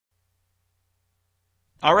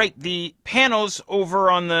All right, the panels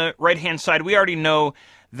over on the right-hand side, we already know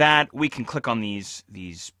that we can click on these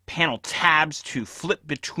panel tabs to flip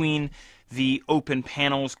between the open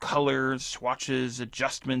panels, colors, swatches,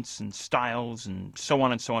 adjustments, and styles, and so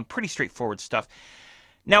on and so on. Pretty straightforward stuff.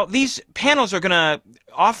 Now, these panels are going to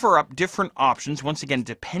offer up different options, once again,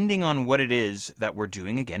 depending on what it is that we're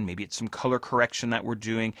doing. Again, maybe it's some color correction that we're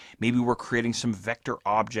doing. Maybe we're creating some vector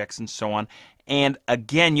objects and so on. And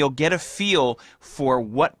again, you'll get a feel for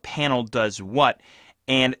what panel does what.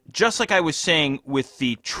 And just like I was saying with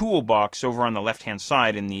the toolbox over on the left-hand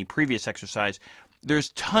side in the previous exercise, there's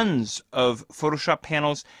tons of Photoshop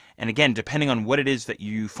panels, and again, depending on what it is that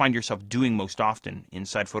you find yourself doing most often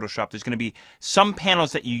inside Photoshop, there's going to be some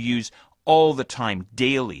panels that you use all the time,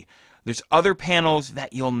 daily. There's other panels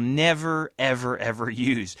that you'll never, ever, ever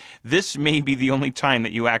use. This may be the only time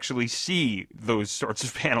that you actually see those sorts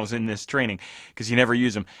of panels in this training, because you never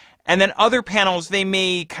use them. And then other panels, they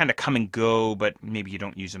may kind of come and go, but maybe you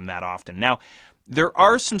don't use them that often. Now, there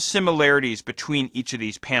are some similarities between each of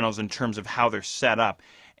these panels in terms of how they're set up,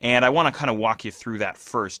 and I want to kind of walk you through that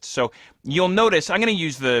first. So you'll notice I'm going to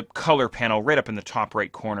use the color panel right up in the top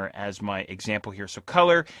right corner as my example here. So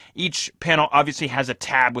color, each panel obviously has a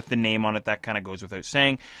tab with the name on it. That kind of goes without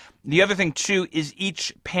saying. The other thing too is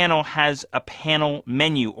each panel has a panel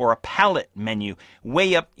menu or a palette menu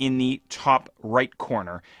way up in the top right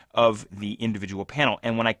corner of the individual panel.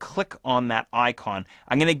 And when I click on that icon,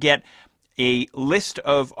 I'm going to get a list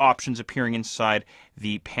of options appearing inside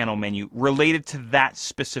the panel menu related to that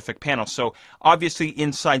specific panel. So obviously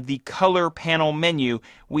inside the color panel menu,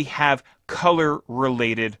 we have color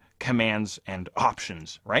related commands and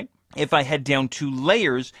options, right? If I head down to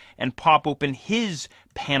layers and pop open his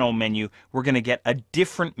panel menu, we're going to get a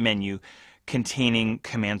different menu containing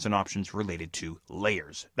commands and options related to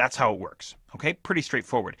layers. That's how it works. Okay, pretty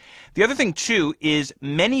straightforward. The other thing too is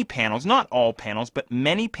many panels, not all panels, but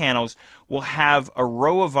many panels will have a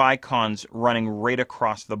row of icons running right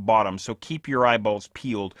across the bottom. So keep your eyeballs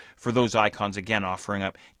peeled for those icons, again, offering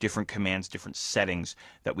up different commands, different settings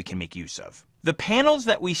that we can make use of. The panels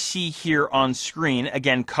that we see here on screen,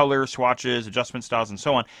 again, color, swatches, adjustment styles, and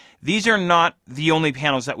so on, these are not the only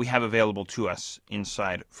panels that we have available to us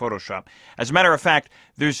inside Photoshop. As a matter of fact,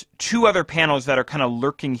 there's two other panels that are kind of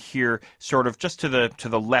lurking here, sort of just to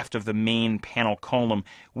the left of the main panel column.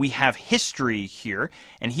 We have history here,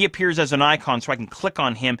 and he appears as an icon, so I can click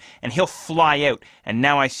on him, and he'll fly out. And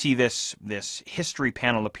now I see this history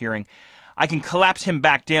panel appearing. I can collapse him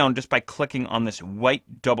back down just by clicking on this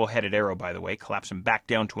white double-headed arrow, by the way. Collapse him back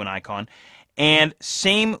down to an icon. And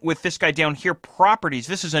same with this guy down here, properties.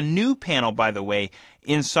 This is a new panel, by the way,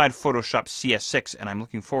 inside Photoshop CS6, and I'm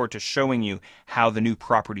looking forward to showing you how the new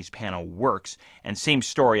properties panel works. And same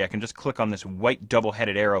story, I can just click on this white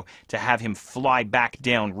double-headed arrow to have him fly back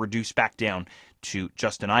down, reduce back down to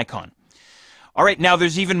just an icon. All right, now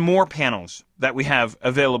there's even more panels that we have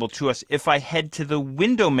available to us. If I head to the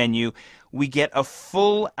window menu, we get a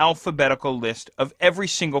full alphabetical list of every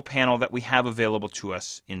single panel that we have available to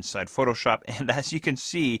us inside Photoshop. And as you can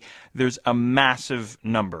see, there's a massive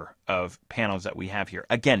number of panels that we have here.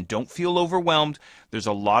 Again, don't feel overwhelmed. There's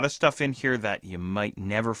a lot of stuff in here that you might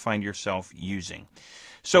never find yourself using.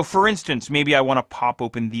 So for instance, maybe I want to pop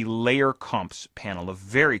open the Layer Comps panel, a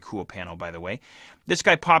very cool panel, by the way. This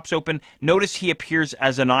guy pops open. Notice he appears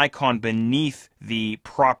as an icon beneath the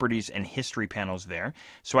properties and history panels there.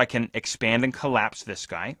 So I can expand and collapse this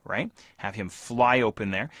guy, right? Have him fly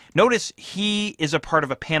open there. Notice he is a part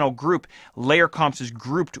of a panel group. Layer Comps is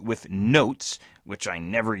grouped with notes, which I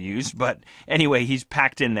never use, but anyway, he's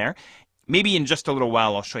packed in there. Maybe in just a little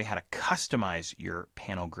while I'll show you how to customize your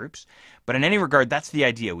panel groups. But in any regard, that's the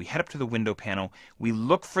idea. We head up to the window panel. We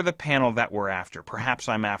look for the panel that we're after. Perhaps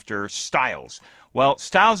I'm after styles. Well,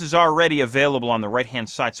 styles is already available on the right-hand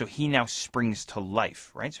side, so he now springs to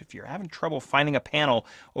life, right? So if you're having trouble finding a panel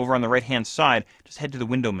over on the right-hand side, just head to the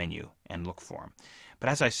window menu and look for them. But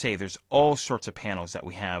as I say, there's all sorts of panels that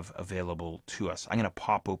we have available to us. I'm going to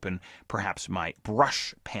pop open perhaps my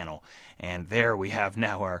brush panel. And there we have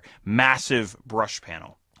now our massive brush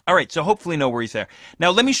panel. All right, so hopefully no worries there. Now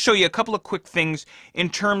let me show you a couple of quick things in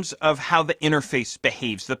terms of how the interface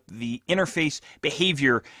behaves, the interface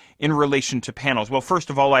behavior in relation to panels. Well, first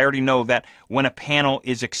of all, I already know that when a panel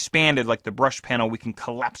is expanded, like the brush panel, we can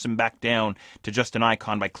collapse them back down to just an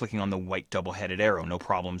icon by clicking on the white double-headed arrow. No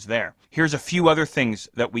problems there. Here's a few other things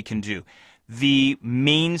that we can do. The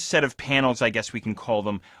main set of panels, I guess we can call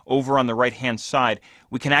them, over on the right-hand side,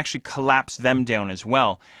 we can actually collapse them down as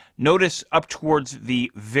well. Notice up towards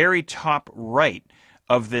the very top right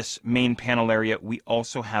of this main panel area, we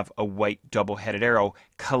also have a white double-headed arrow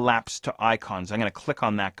collapsed to icons. I'm going to click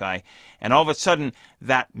on that guy, and all of a sudden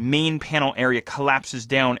that main panel area collapses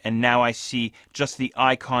down, and now I see just the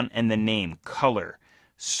icon and the name, color,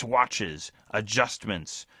 swatches,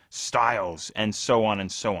 adjustments, styles, and so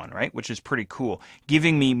on, right? Which is pretty cool,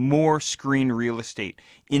 giving me more screen real estate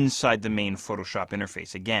inside the main Photoshop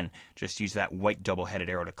interface. Again, just use that white double-headed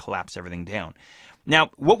arrow to collapse everything down.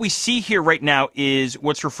 Now, what we see here right now is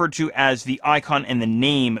what's referred to as the icon and the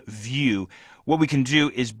name view. What we can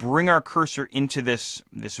do is bring our cursor into this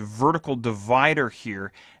vertical divider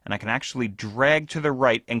here, and I can actually drag to the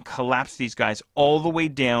right and collapse these guys all the way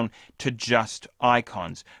down to just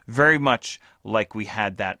icons. Very much like we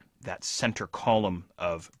had that center column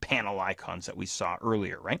of panel icons that we saw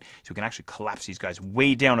earlier, right? So we can actually collapse these guys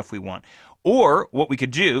way down if we want. Or what we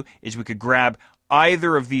could do is we could grab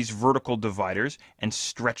either of these vertical dividers and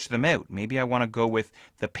stretch them out. Maybe I want to go with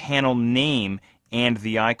the panel name and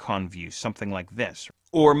the icon view, something like this.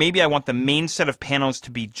 Or maybe I want the main set of panels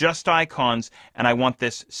to be just icons, and I want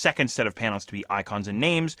this second set of panels to be icons and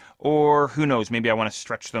names, or who knows, maybe I want to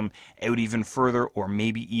stretch them out even further, or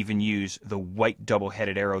maybe even use the white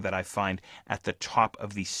double-headed arrow that I find at the top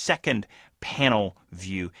of the second panel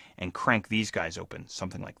view and crank these guys open,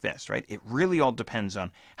 something like this, right? It really all depends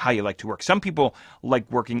on how you like to work. Some people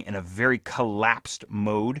like working in a very collapsed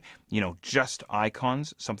mode, you know, just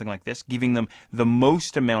icons, something like this, giving them the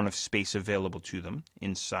most amount of space available to them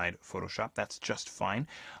inside Photoshop. That's just fine.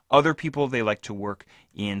 Other people, they like to work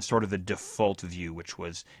in sort of the default view, which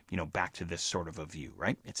was, you know, back to this sort of a view,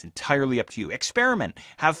 right? It's entirely up to you. Experiment,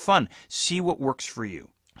 have fun, see what works for you.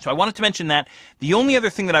 So I wanted to mention that. The only other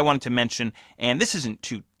thing that I wanted to mention, and this isn't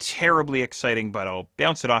too terribly exciting, but I'll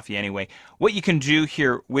bounce it off you anyway. What you can do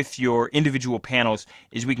here with your individual panels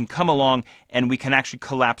is we can come along and we can actually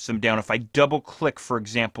collapse them down. If I double click, for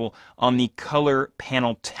example, on the color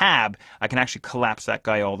panel tab, I can actually collapse that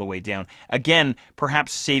guy all the way down. Again,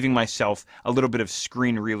 perhaps saving myself a little bit of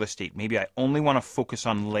screen real estate. Maybe I only want to focus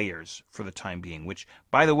on layers for the time being, which,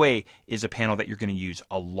 by the way, is a panel that you're going to use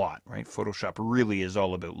a lot, right? Photoshop really is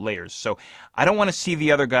all about layers. So I don't want to see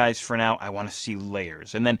the other guys for now. I want to see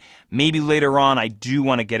layers. And then maybe later on I do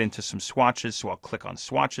want to get into some swatches, so I'll click on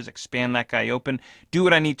swatches, expand that guy open, do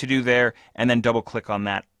what I need to do there, and then double click on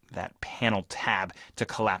that panel tab to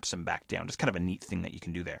collapse them back down. Just kind of a neat thing that you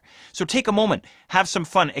can do there. So take a moment, have some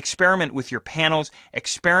fun, experiment with your panels,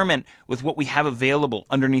 experiment with what we have available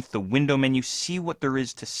underneath the window menu, see what there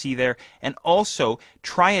is to see there, and also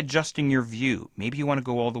try adjusting your view. Maybe you want to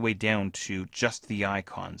go all the way down to just the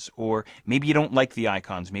icons, or maybe you don't like the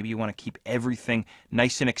icons. Maybe you want to keep everything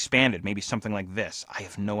nice and expanded, maybe something like this. I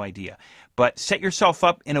have no idea. But set yourself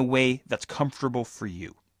up in a way that's comfortable for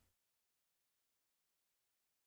you.